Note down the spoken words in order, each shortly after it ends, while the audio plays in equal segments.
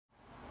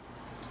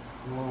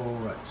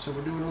Alright, so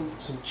we're doing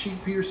some cheek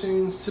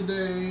piercings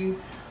today.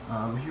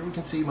 Here we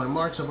can see my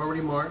marks I've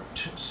already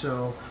marked.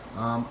 So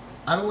I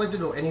don't like to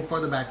go any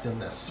farther back than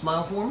this.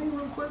 Smile for me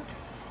real quick.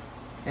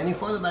 Any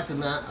farther back than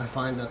that, I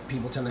find that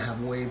people tend to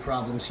have way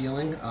problems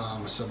healing.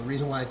 So the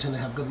reason why I tend to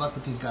have good luck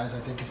with these guys, I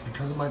think, is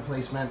because of my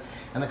placement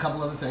and a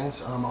couple other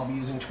things. I'll be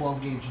using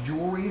 12 gauge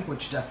jewelry,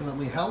 which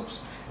definitely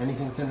helps.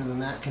 Anything thinner than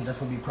that can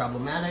definitely be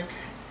problematic.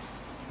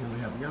 Here we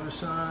have the other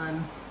side.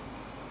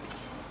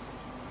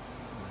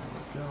 There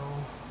we go.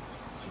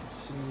 You can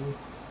see,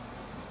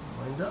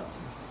 lined up.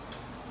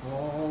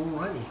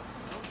 Alrighty.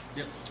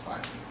 Yep.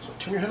 Alright, so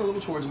turn your head a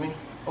little towards me.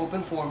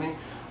 Open for me.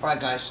 Alright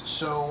guys,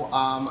 so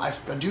I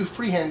do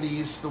freehand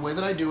these. The way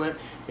that I do it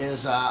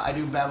is I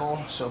do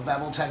bevel. So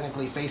bevel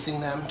technically facing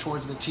them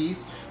towards the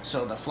teeth.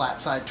 So the flat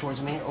side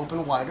towards me,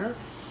 open wider.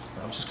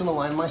 I'm just going to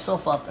line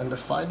myself up, and to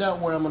find out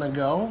where I'm going to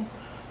go,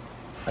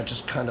 I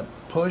just kind of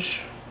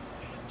push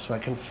so I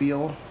can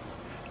feel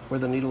where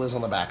the needle is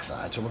on the back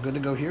side. So we're good to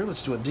go here.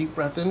 Let's do a deep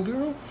breath in,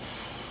 girl.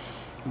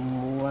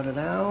 Let it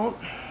out.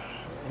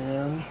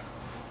 And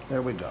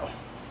there we go.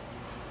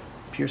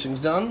 Piercing's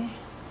done.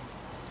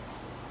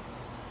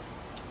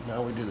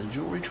 Now we do the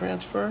jewelry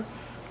transfer.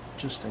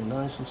 Just stay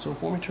nice and still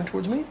for me. Turn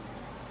towards me.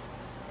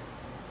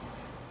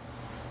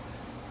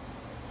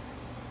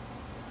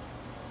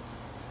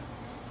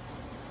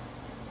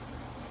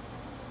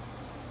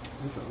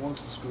 If it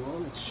wants to screw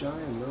on, it's shy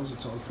and knows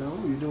it's on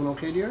film. Are you doing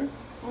okay, dear?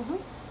 Mm-hmm.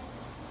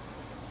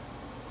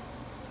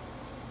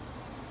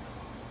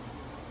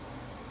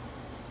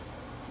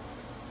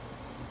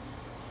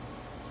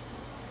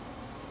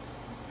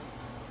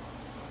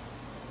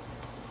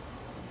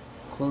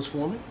 Close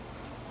for me.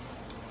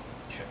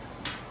 Okay.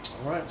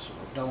 Alright, so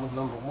we're done with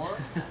number one.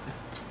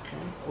 Okay.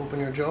 Open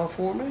your jaw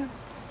for me.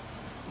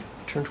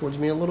 Turn towards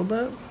me a little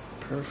bit.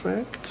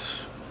 Perfect.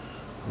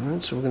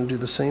 Alright, so we're going to do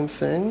the same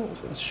thing.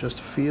 Let's just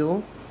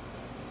feel.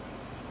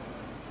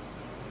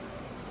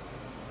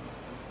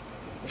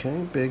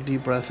 Okay, big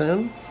deep breath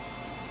in.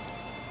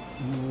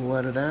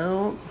 Let it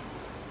out.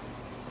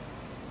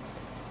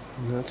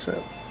 And that's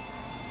it.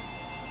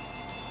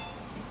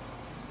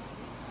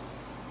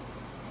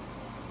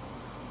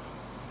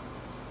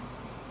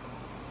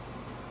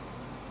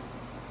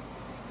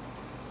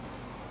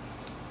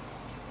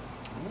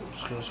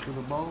 Just going to screw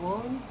the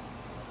ball on.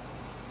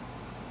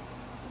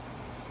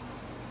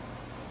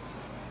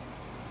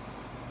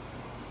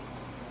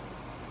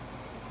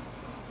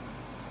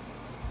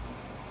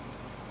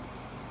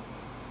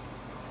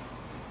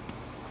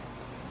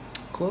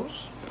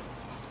 Close.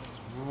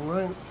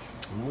 Alright,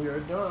 and we are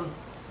done.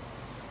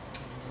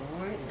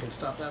 Alright, you can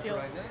stop that for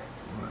right now.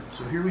 Alright,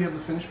 so here we have the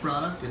finished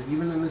product, and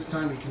even in this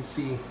time you can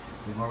see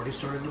we've already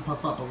started to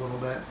puff up a little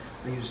bit.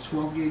 I use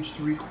 12 gauge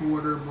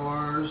 3/4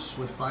 bars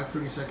with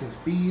 5/32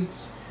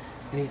 beads.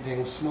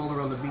 Anything smaller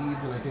on the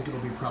beads and I think it'll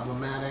be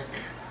problematic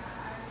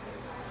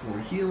for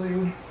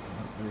healing.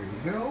 But there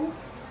you go.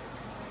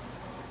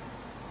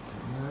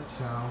 And that's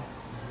how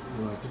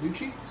we like to do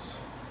cheeks.